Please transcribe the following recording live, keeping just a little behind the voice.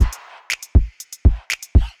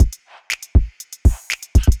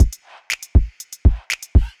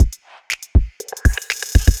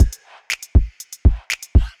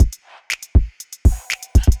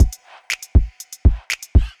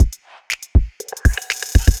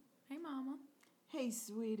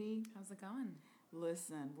sweetie. How's it going?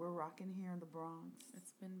 Listen, we're rocking here in the Bronx.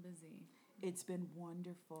 It's been busy. It's been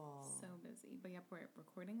wonderful. So busy. But yep, we're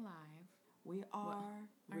recording live. We are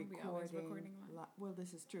Aren't we always recording live? Well,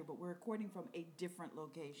 this is true, but we're recording from a different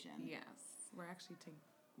location. Yes. We're actually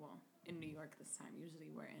in New York this time. Usually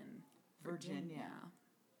we're in Virginia.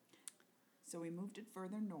 So we moved it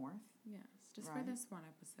further north. Yes, just right? for this one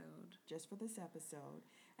episode. Just for this episode.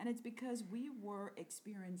 And it's because we were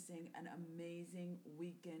experiencing an amazing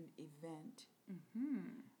weekend event. Mm-hmm.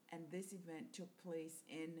 And this event took place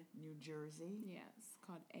in New Jersey. Yes,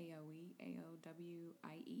 called AOE,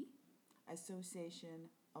 AOWIE. Association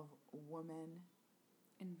of Women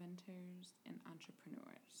Inventors and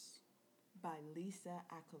Entrepreneurs. By Lisa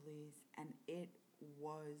Achilles. And it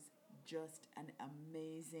was just an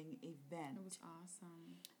amazing event. It was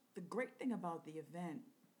awesome. The great thing about the event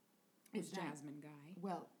is Jasmine Guy.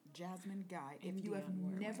 Well, Jasmine Guy. And if you have Dionne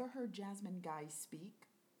Warwick. never heard Jasmine Guy speak,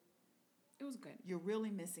 it was good. You're really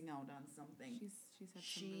missing out on something. She said some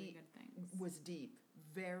really good things. Was deep,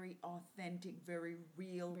 very authentic, very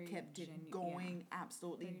real, very kept it going,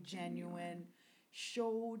 absolutely very genuine.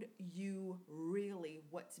 Showed you really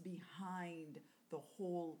what's behind the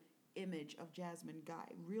whole image of Jasmine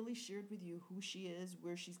Guy. Really shared with you who she is,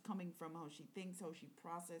 where she's coming from, how she thinks, how she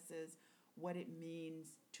processes, what it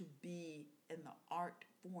means to be in the art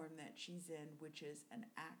form that she's in, which is an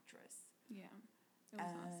actress. Yeah. It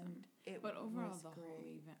was awesome. But overall, the whole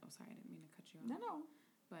event... Oh, sorry, I didn't mean to cut you off. No.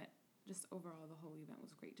 But just overall, the whole event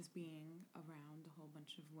was great. Just being around a whole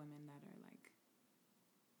bunch of women that are,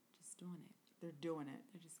 just doing it. They're doing it.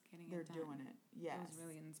 They're just getting it done. They're doing it, yes. It was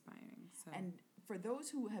really inspiring. So. And for those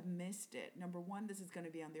who have missed it, number one, this is going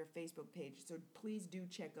to be on their Facebook page. So please do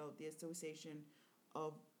check out the Association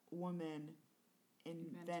of Women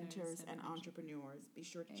Inventors and Entrepreneurs. Be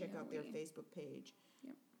sure to check out their Facebook page.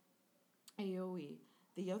 Yep. AOE.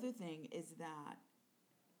 The other thing is that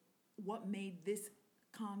what made this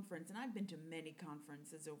conference, and I've been to many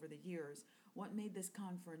conferences over the years, what made this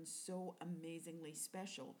conference so amazingly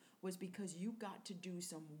special was because you got to do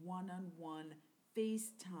some one-on-one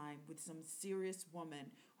FaceTime with some serious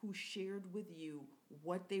women who shared with you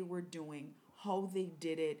what they were doing, how they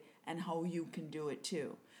did it, and how you can do it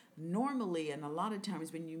too. Normally, and a lot of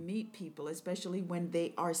times when you meet people, especially when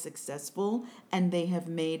they are successful and they have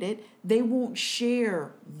made it, they won't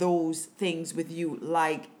share those things with you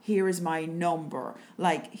like, here is my number,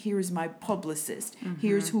 like, here's my publicist,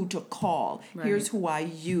 here's who to call, here's who I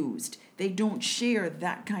used. They don't share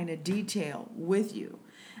that kind of detail with you.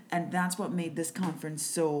 And that's what made this conference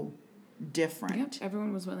so different. Yep,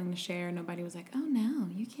 everyone was willing to share. Nobody was like, oh, no,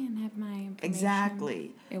 you can't have my information.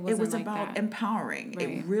 Exactly. It was like about empowering. Right.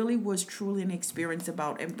 It really was truly an experience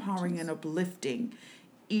about empowering and uplifting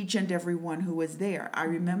each and every one who was there. I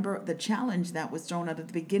remember the challenge that was thrown out at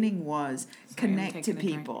the beginning was connect to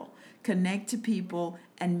people. Connect to people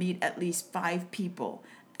and meet at least 5 people.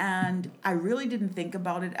 And I really didn't think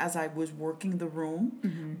about it as I was working the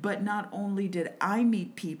room. But not only did I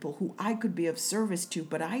meet people who I could be of service to,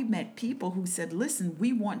 but I met people who said, listen,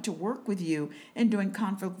 we want to work with you in doing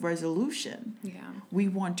conflict resolution. Yeah. We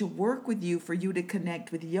want to work with you for you to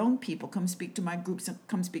connect with young people. Come speak to my groups,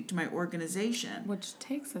 come speak to my organization. Which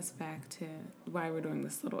takes us back to why we're doing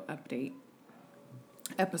this little update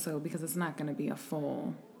episode, because it's not going to be a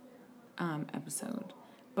full episode.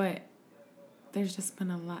 But there's just been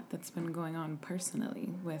a lot that's been going on personally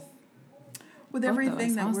with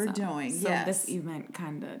everything that we're doing. So this event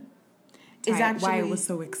kind of why it was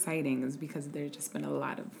so exciting is because there's just been a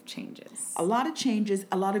lot of changes. A lot of changes,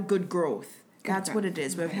 a lot of good growth. That's what it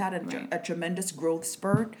is. We've had a tremendous growth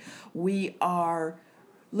spurt. We are...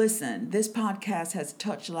 Listen, this podcast has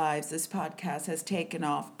touched lives. This podcast has taken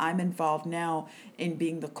off. I'm involved now in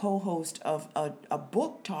being the co-host of a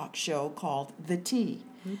book talk show called The Tea.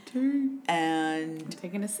 And I'm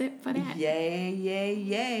taking a sip for that.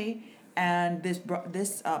 Yay. And this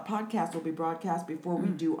podcast will be broadcast before we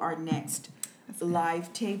do our next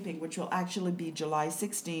live taping, which will actually be July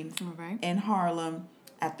 16th in Harlem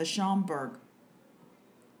at the Schomburg.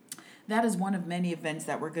 That is one of many events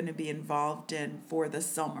that we're going to be involved in for the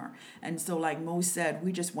summer. And so like Mo said,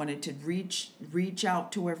 we just wanted to reach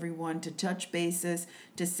out to everyone, to touch bases,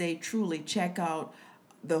 to say truly check out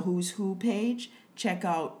the Who's Who page. Check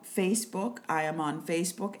out Facebook. I am on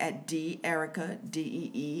Facebook at DeeErica,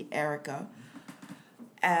 DEE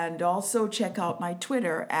And also check out my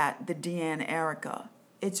Twitter at the Deanne Erica.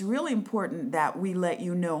 it's really important that we let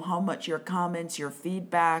you know how much your comments, your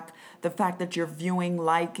feedback, the fact that you're viewing,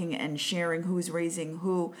 liking, and sharing Who's Raising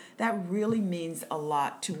Who, that really means a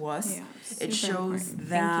lot to us. Yeah, It super shows important.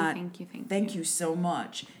 that. Thank you. You so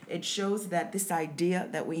much. It shows that this idea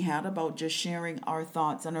that we had about just sharing our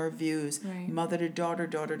thoughts and our views, Right. mother to daughter,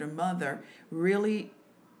 daughter to mother, really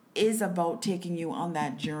is about taking you on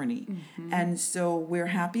that journey. And so we're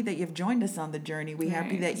happy that you've joined us on the journey. We're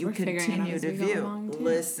happy Right, that 'cause you we're figuring it out continue as to we go view, along, too.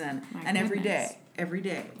 listen, My and goodness. every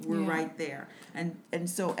day we're Yeah. right there. And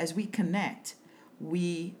so as we connect,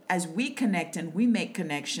 as we connect and we make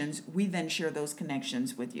connections, we then share those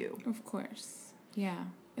connections with you. Of course. Yeah.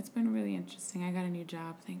 It's been really interesting. I got a new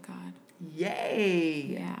job, thank God. Yay!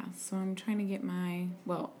 Yeah. So I'm trying to get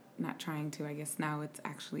not trying to, I guess now it's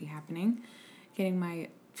actually happening. Getting my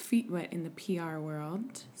feet wet in the PR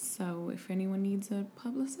world. So if anyone needs a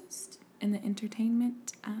publicist in the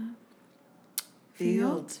entertainment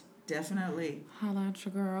field, Definitely. holla at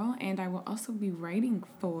your girl. And I will also be writing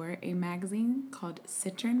for a magazine called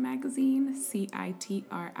Citrin Magazine,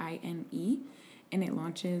 CITRINE, and it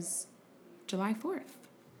launches July 4th.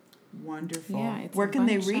 Wonderful. Yeah, it's Where a can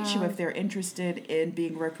they bunch reach you of- if they're interested in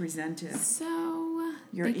being represented? So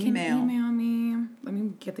Your they email. can email me. Let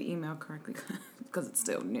me get the email correctly because it's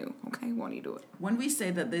still new. Okay, won't you do it? When we say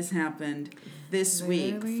that this happened this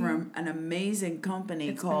week Literally, from an amazing company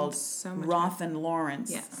it's been called so much Roth and Lawrence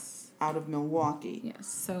Yes. out of Milwaukee. Yes.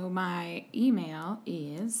 So my email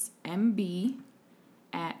is mb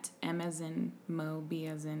at m as in mo, b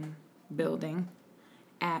as in building,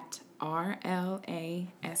 at rlassc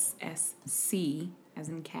as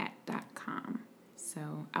in cat.com.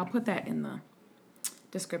 So I'll put that in the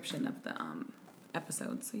description of the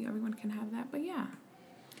episode so everyone can have that. But yeah.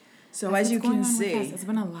 So That's as you what's going can on with us. see, It's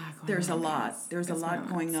been a lot going there's on. a lot. guys. There's a It's lot been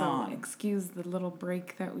going So on. excuse the little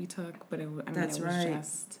break that we took, but it was That's right.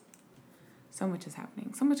 just so much is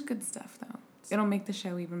happening. So much good stuff though. It'll make the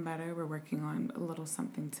show even better. We're working on a little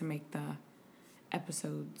something to make the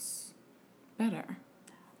episodes better.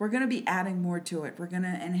 we're going to be adding more to it. We're going to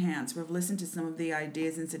enhance. We've listened to some of the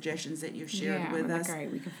ideas and suggestions that you've shared with us. All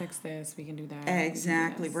right, we can fix this. We can do that.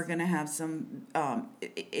 Exactly. We're going to have some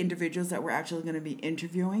individuals that we're actually going to be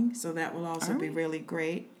interviewing, so that will also be really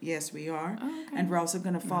great. Yes, we are. Oh, okay. And we're also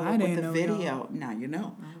going to follow I up with didn't a know video. y'all. Now you know.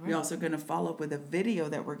 All We're right. also going to follow up with a video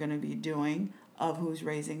that we're going to be doing of Who's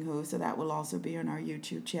Raising Who, so that will also be on our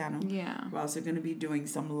YouTube channel. Yeah. We're also going to be doing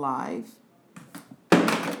some live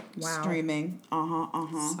Wow. streaming.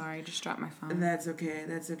 Sorry, just dropped my phone. That's okay.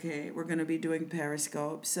 That's okay. We're going to be doing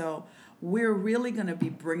Periscope. So we're really going to be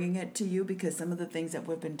bringing it to you because some of the things that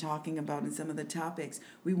we've been talking about and some of the topics,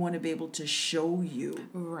 we want to be able to show you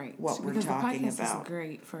Right. what we're because talking the podcast about. is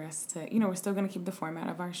great for us to, we're still going to keep the format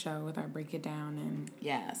of our show with our break it down and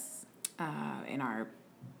Yes. in our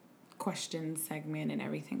question segment and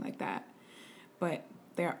everything like that. But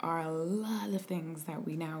there are a lot of things that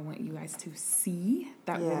we now want you guys to see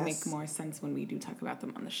that will make Yes. more sense when we do talk about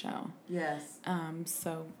them on the show. Yes.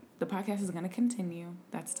 So the podcast is going to continue.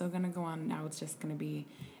 That's still going to go on. Now it's just going to be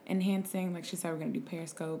enhancing. Like she said, we're going to do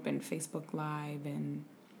Periscope and Facebook Live and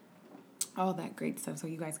all that great stuff so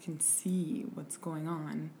you guys can see what's going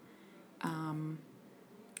on.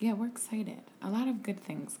 Yeah, we're excited. A lot of good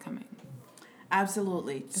things coming.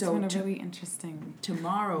 Absolutely. It's So been a really interesting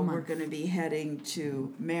tomorrow we're month. going to be heading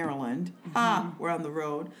to Maryland. We're on the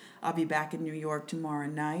road. I'll be back in New York tomorrow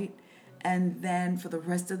night. And then for the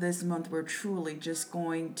rest of this month, we're truly just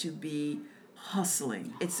going to be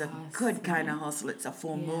hustling. It's a good kind of hustle. It's a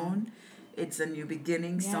full Yeah. moon. It's a new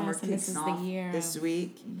beginning. Yes, Summer and this kicks is the off year this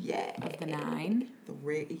week. Yay. of the 9.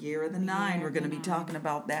 The year of the 9. year We're of going to the be 9. talking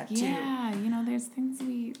about that too. Yeah, there's things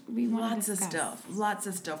we want to Lots of discuss. stuff. Lots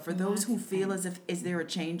of stuff. For those Lots who of feel things. as if, is there a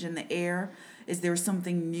change in the air? Is there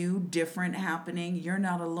something new, different happening? You're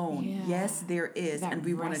not alone. Yeah. Yes, there is. That And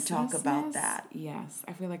we want to talk about restlessness, that. Yes,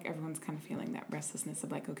 I feel like everyone's kind of feeling that restlessness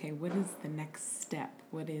of like, okay, what is the next step?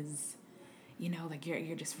 What is, like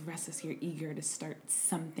you're just restless. You're eager to start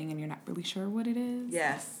something, and you're not really sure what it is.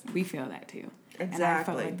 Yes. We feel that too. And I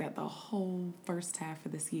Exactly. felt like that the whole first half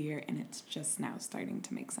of this year, and it's just now starting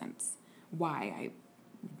to make sense why I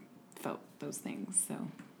felt those things. So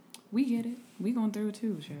we get it. We going through it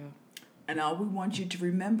too, Cheryl. And all we want you to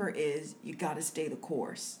remember is you got to stay the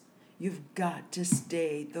course. You've got to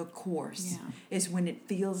stay the course. Yeah. It's when it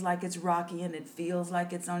feels like it's rocky and it feels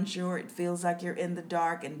like it's unsure, it feels like you're in the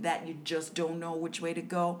dark and that you just don't know which way to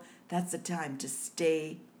go. That's the time to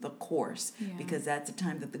stay the course Yeah. because that's the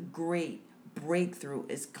time that the great breakthrough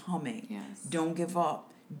is coming. Yes. Don't give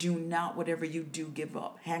up. Do not, whatever you do, give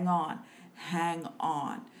up. Hang on. Hang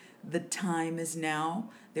on. The time is now.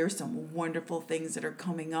 There's some wonderful things that are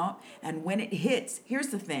coming up. And when it hits, here's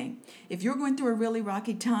the thing. If you're going through a really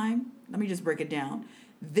rocky time, let me just break it down.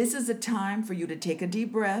 This is a time for you to take a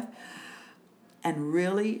deep breath and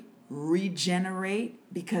really regenerate,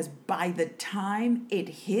 because by the time it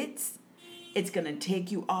hits, it's going to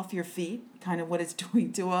take you off your feet, kind of what it's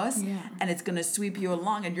doing to us, and it's going to sweep you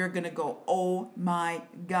along, and you're going to go, oh my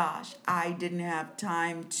gosh, I didn't have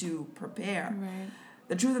time to prepare. Right.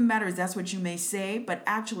 The truth of the matter is that's what you may say, but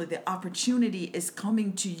actually the opportunity is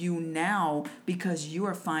coming to you now because you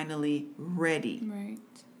are finally ready. Right.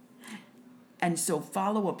 And so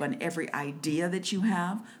follow up on every idea that you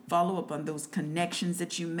have. Follow up on those connections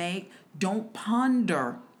that you make. Don't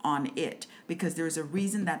ponder on it, because there's a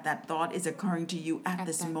reason that that thought is occurring to you at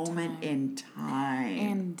this moment in time.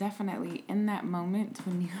 And definitely in that moment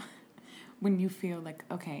when you feel like,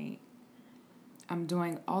 okay, I'm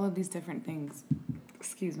doing all of these different things,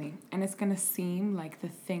 excuse me, and it's going to seem like the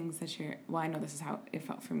things that I know this is how it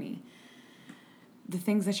felt for me. The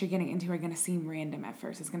things that you're getting into are going to seem random at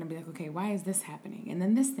first. It's going to be like, okay, why is this happening? And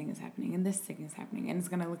then this thing is happening, and this thing is happening. And it's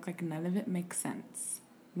going to look like none of it makes sense.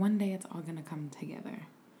 One day it's all going to come together.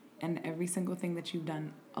 And every single thing that you've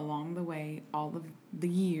done along the way, all of the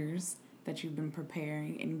years that you've been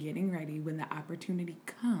preparing and getting ready, when the opportunity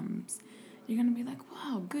comes, you're going to be like,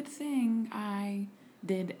 wow, good thing I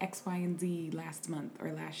did X, Y, and Z last month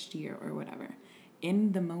or last year or whatever.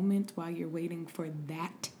 In the moment while you're waiting for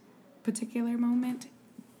that particular moment,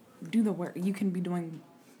 do the work. You can be doing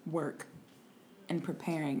work and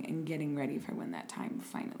preparing and getting ready for when that time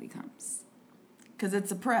finally comes. Because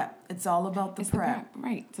it's a prep. It's all about the prep.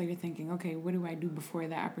 Right. So you're thinking, okay, what do I do before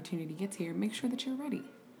that opportunity gets here? Make sure that you're ready.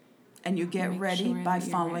 And you get ready by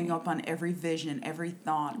following up on every vision, every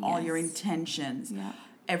thought, all your intentions. Yeah.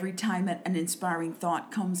 Every time an inspiring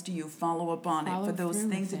thought comes to you, follow up on it. For those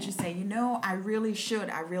things that you say, I really should.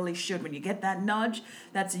 When you get that nudge,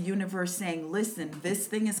 that's the universe saying, listen, this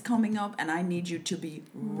thing is coming up and I need you to be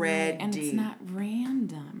ready. And it's not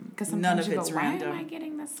random. Because sometimes you go, why am I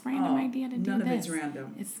getting this random idea to do this? None of it's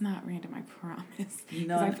random. It's not random, I promise.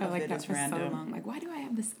 None I felt of like that for random. so long. Like, why do I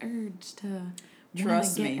have this urge to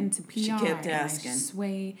Trust get me, into PR? she kept asking. And I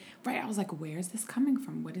sway. Right, I was like, where is this coming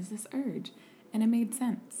from? What is this urge? And it made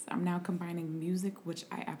sense. I'm now combining music, which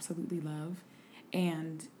I absolutely love,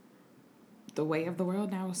 and the way of the world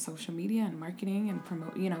now is social media and marketing and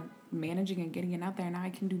managing and getting it out there. Now I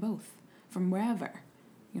can do both from wherever.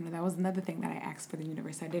 That was another thing that I asked for the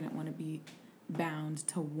universe. I didn't want to be bound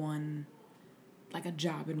to one, like a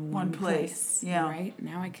job in one place. Yeah. Right?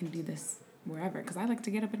 Now I can do this wherever, because I like to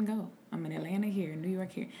get up and go. I'm in Atlanta here, New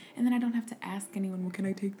York here. And then I don't have to ask anyone, well, can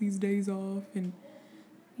I take these days off? And,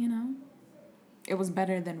 it was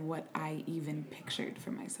better than what I even pictured for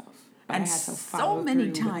myself. But and I had to follow so many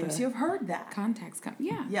through times you've heard that. Contacts come.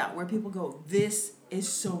 Yeah. Yeah, where people go, this is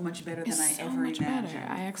so much better than I ever imagined. Better.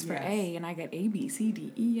 I asked for A and I got A, B, C,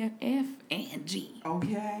 D, E, F, and G.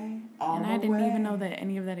 Okay. And I didn't even know that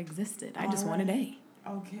any of that existed. I just wanted A.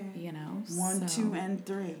 Okay. 1, 2, and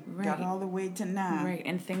 3. Right. Got all the way to 9. Right.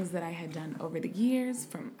 And things that I had done over the years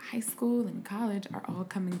from high school and college are all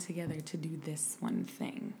coming together to do this one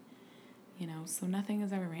thing. So nothing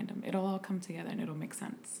is ever random. It'll all come together and it'll make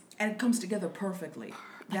sense. And it comes together perfectly.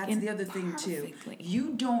 That's the other thing too.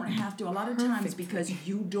 You don't have to, a lot of times, because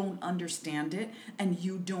you don't understand it and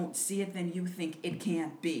you don't see it, then you think it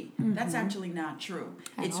can't be. Mm-hmm. That's actually not true.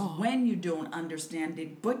 It's when you don't understand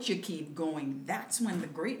it, but you keep going, that's when the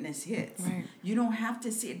greatness hits. Right. You don't have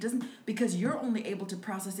to see it. Doesn't, because you're only able to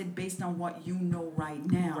process it based on what you know right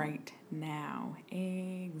now. Right now.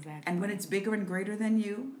 Exactly. And when it's bigger and greater than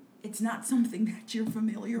you, it's not something that you're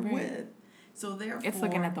familiar with. So therefore, it's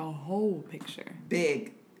looking at the whole picture.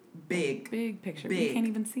 Big picture. We can't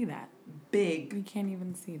even see that. We can't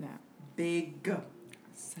even see that. Big.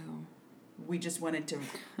 So we just wanted to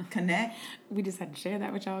connect. We just had to share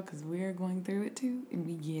that with y'all because we're going through it too, and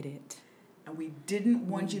we get it. And we didn't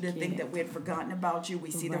want you to think that we had forgotten about you.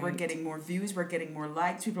 We see that we're getting more views, we're getting more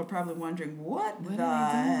likes. People are probably wondering, what the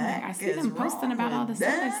heck I see them posting about all this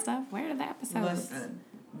other stuff. Where are the episodes? Listen,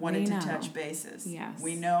 wanted to touch bases. Yes.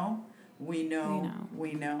 We know.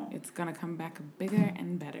 It's going to come back bigger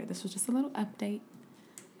and better. This was just a little update.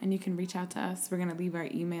 And you can reach out to us. We're going to leave our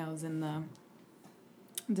emails in the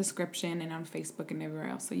description and on Facebook and everywhere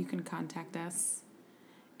else. So you can contact us.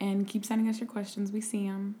 And keep sending us your questions. We see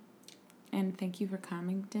them. And thank you for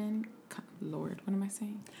commenting. Lord, what am I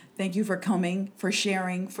saying? Thank you for coming, for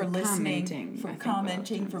sharing, for listening, for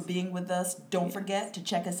commenting, for being with us. Don't forget to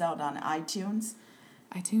check us out on iTunes,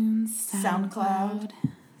 SoundCloud.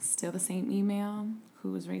 Still the same email,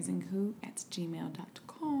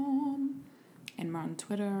 whoisraisingwho@gmail.com. gmail.com. And we're on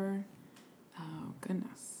Twitter. Oh,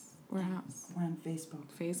 goodness. We're on Facebook.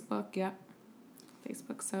 Facebook, yep.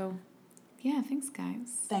 Facebook. So, yeah, thanks, guys.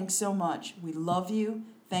 Thanks so much. We love you.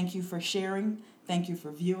 Thank you for sharing. Thank you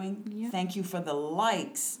for viewing. Yep. Thank you for the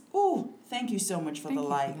likes. Ooh, thank you so much for the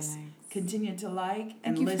likes. likes. Continue to like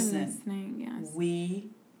and Thank you listen. for listening, yes. We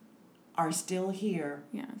are still here.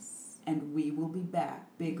 Yes. And we will be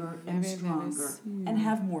back bigger and Very, stronger very soon. and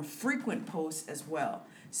have more frequent posts as well.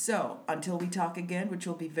 So until we talk again, which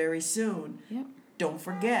will be very soon, Yep. don't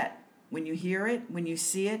forget, when you hear it, when you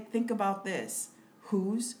see it, think about this.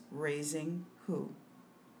 Who's raising who?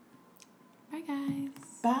 Bye, guys.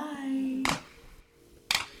 Bye.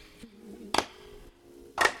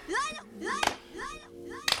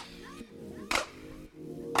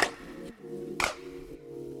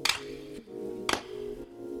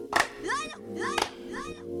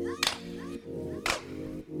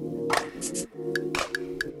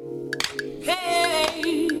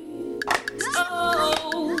 Hey,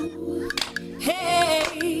 oh,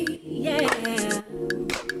 hey, yeah.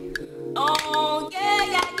 Oh,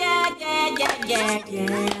 yeah.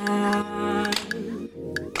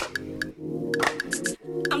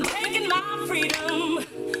 I'm taking my freedom,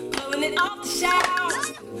 pulling it off the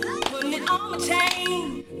shelf, putting it on my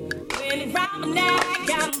chain, wearing it round my neck.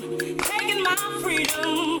 I'm taking my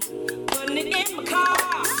freedom, putting it in my car,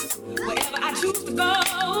 wherever I choose to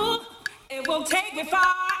go. It won't take me far.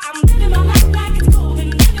 I'm living my life like it's golden,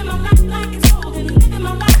 living my life like it's golden, living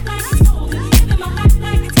my life like it's golden, living my life.